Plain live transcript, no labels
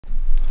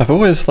I've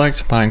always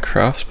liked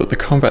Minecraft, but the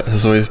combat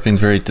has always been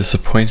very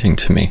disappointing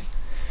to me.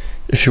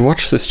 If you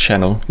watch this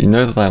channel, you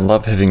know that I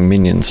love having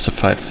minions to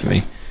fight for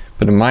me,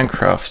 but in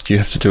Minecraft you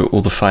have to do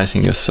all the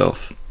fighting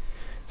yourself.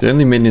 The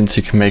only minions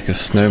you can make are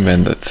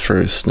snowmen that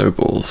throw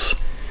snowballs.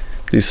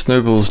 These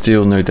snowballs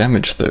deal no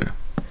damage though.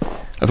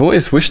 I've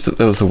always wished that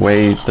there was a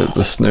way that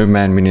the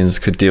snowman minions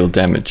could deal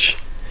damage.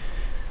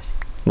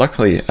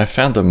 Luckily, I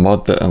found a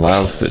mod that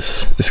allows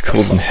this. It's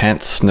called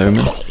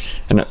EnhancedSnowmen,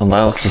 and it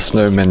allows the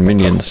snowman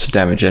minions to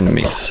damage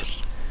enemies.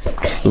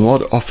 The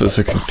mod offers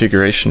a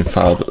configuration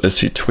file that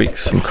lets you tweak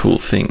some cool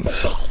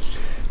things.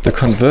 The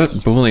convert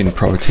boolean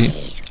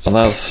property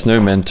allows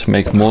snowmen to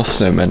make more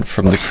snowmen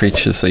from the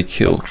creatures they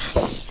kill.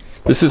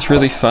 This is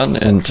really fun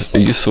and a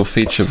useful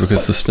feature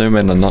because the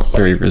snowmen are not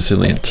very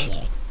resilient.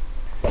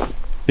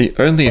 The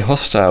only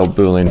hostile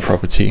boolean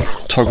property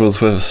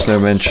toggles whether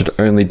snowmen should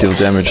only deal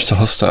damage to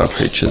hostile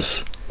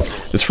creatures.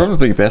 It's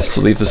probably best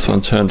to leave this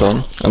one turned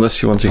on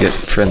unless you want to get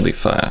friendly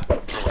fire.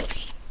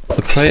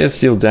 The players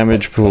deal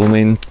damage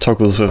boolean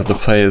toggles whether the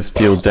players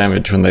deal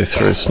damage when they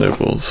throw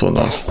snowballs or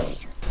not.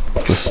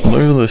 The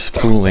snowless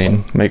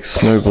boolean makes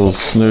snowballs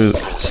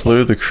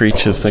slow the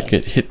creatures that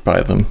get hit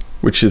by them,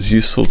 which is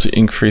useful to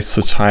increase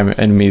the time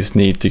enemies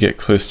need to get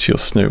close to your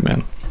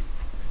snowman.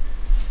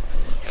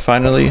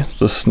 Finally,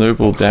 the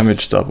snowball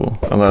damage double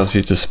allows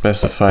you to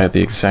specify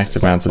the exact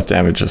amount of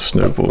damage a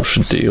snowball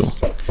should deal.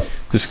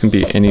 This can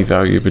be any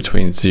value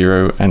between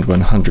 0 and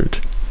 100.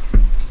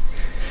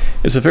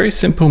 It's a very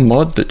simple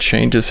mod that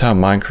changes how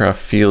Minecraft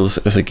feels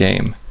as a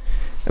game.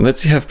 It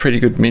lets you have pretty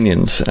good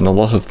minions, and a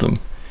lot of them.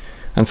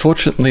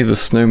 Unfortunately, the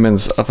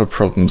snowmen's other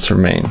problems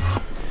remain.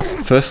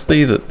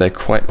 Firstly, that they're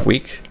quite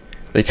weak.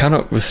 They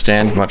cannot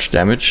withstand much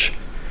damage,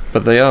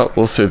 but they are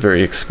also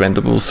very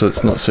expendable, so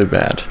it's not so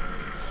bad.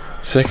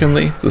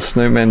 Secondly, the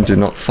snowmen do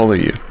not follow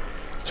you,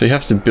 so you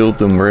have to build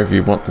them wherever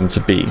you want them to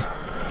be.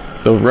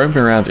 They'll roam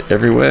around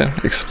everywhere,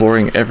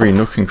 exploring every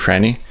nook and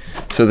cranny,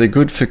 so they're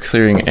good for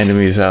clearing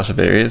enemies out of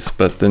areas,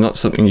 but they're not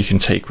something you can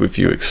take with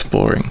you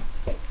exploring.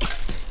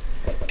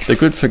 They're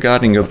good for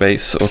guarding your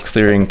base or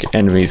clearing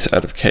enemies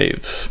out of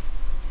caves.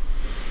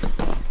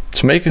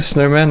 To make a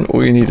snowman,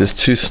 all you need is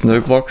 2 snow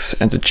blocks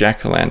and a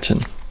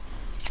jack-o'-lantern.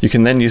 You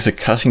can then use a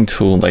cutting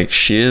tool like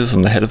shears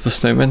on the head of the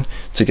snowman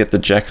to get the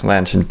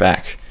jack-o'-lantern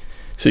back,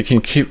 so you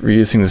can keep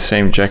reusing the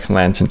same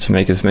jack-o'-lantern to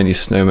make as many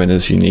snowmen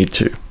as you need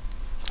to,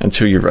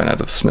 until you run out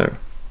of snow.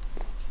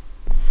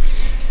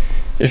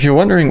 If you're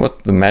wondering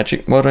what the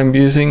magic mod I'm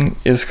using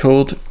is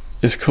called,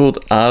 it's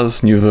called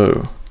Ars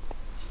Nouveau.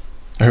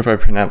 I hope I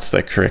pronounced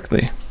that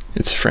correctly.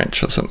 It's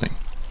French or something.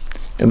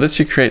 It lets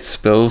you create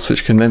spells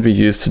which can then be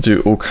used to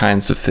do all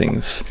kinds of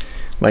things,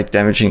 like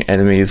damaging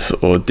enemies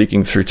or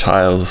digging through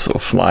tiles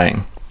or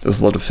flying. There's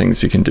a lot of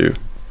things you can do.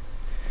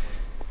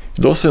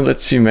 It also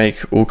lets you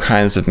make all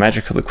kinds of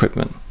magical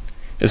equipment.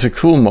 It's a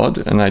cool mod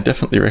and I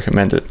definitely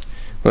recommend it,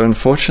 but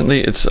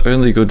unfortunately it's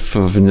only good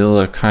for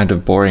vanilla kind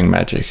of boring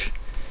magic.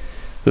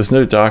 There's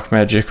no dark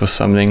magic or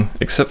summoning,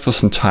 except for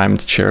some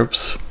timed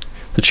cherubs.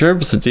 The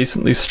cherubs are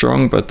decently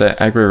strong, but their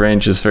aggro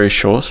range is very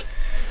short,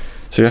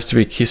 so you have to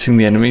be kissing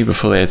the enemy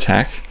before they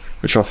attack,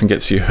 which often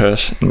gets you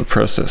hurt in the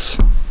process.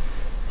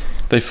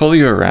 They follow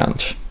you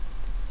around,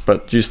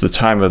 but due to the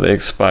timer they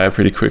expire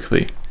pretty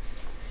quickly.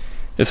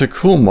 It's a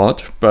cool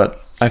mod,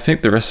 but I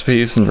think the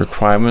recipes and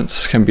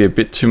requirements can be a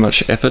bit too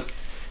much effort,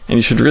 and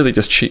you should really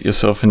just cheat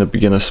yourself in a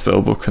beginner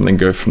spellbook and then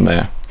go from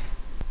there.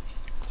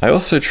 I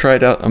also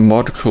tried out a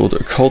mod called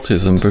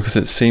Occultism because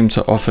it seemed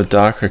to offer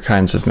darker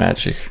kinds of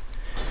magic.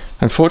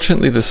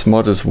 Unfortunately, this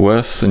mod is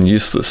worse than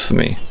useless for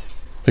me.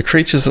 The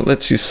creatures it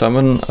lets you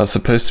summon are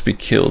supposed to be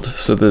killed,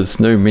 so there's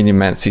no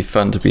minimancy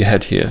fun to be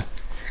had here.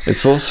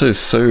 It's also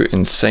so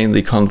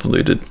insanely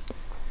convoluted.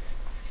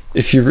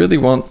 If you really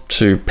want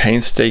to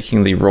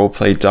painstakingly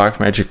roleplay dark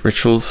magic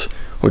rituals,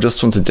 or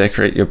just want to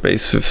decorate your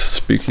base with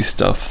spooky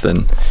stuff,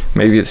 then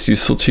maybe it's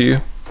useful to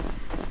you.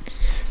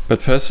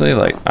 But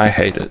personally, I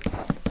hate it.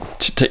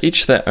 To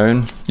each their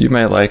own. You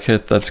may like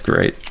it, that's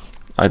great.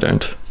 I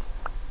don't.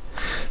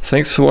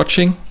 Thanks for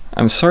watching.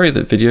 I'm sorry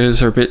that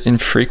videos are a bit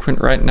infrequent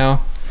right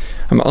now.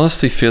 I'm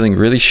honestly feeling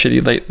really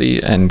shitty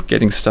lately and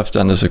getting stuff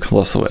done is a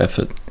colossal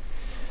effort.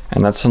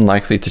 And that's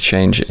unlikely to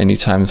change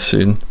anytime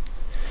soon.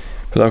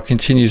 But I'll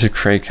continue to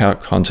crank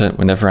out content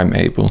whenever I'm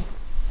able.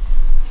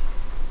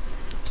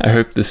 I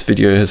hope this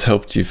video has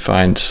helped you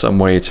find some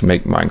way to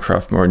make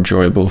Minecraft more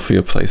enjoyable for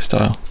your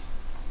playstyle.